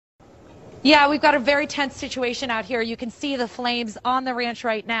Yeah, we've got a very tense situation out here. You can see the flames on the ranch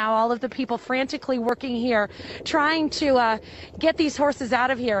right now. All of the people frantically working here, trying to get these horses out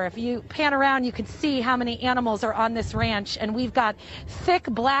of here. If you pan around, you can see how many animals are on this ranch. And we've got thick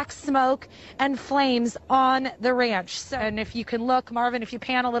black smoke and flames on the ranch. So, and if you can look, Marvin, if you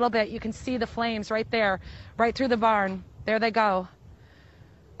pan a little bit, you can see the flames right there, right through the barn. There they go.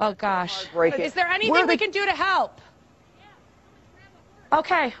 Oh, gosh. Is there anything we can do to help?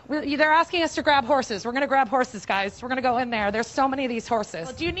 Okay, they're asking us to grab horses. We're going to grab horses, guys. We're going to go in there. There's so many of these horses.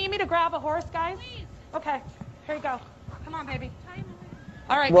 Well, do you need me to grab a horse, guys? Please. Okay, here you go. Come on, baby.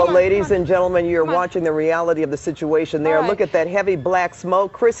 All right, well, ladies and gentlemen, you're watching the reality of the situation there. Right. Look at that heavy black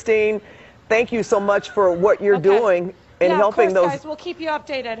smoke. Christine, thank you so much for what you're doing in helping of course, those. Guys, we'll keep you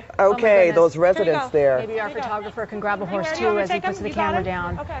updated. Okay, those residents there. Maybe our photographer can grab a horse too as he puts the camera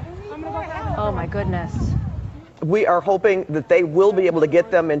down. Okay, I'm going to go. Oh, my goodness. We are hoping that they will be able to get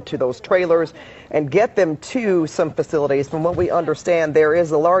them into those trailers and get them to some facilities. From what we understand, there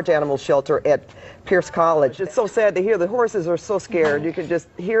is a large animal shelter at Pierce College. It's so sad to hear. The horses are so scared. You can just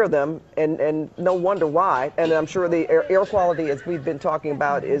hear them, and no wonder why. And I'm sure the air quality, as we've been talking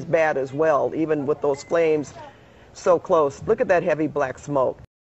about, is bad as well, even with those flames so close. Look at that heavy black smoke.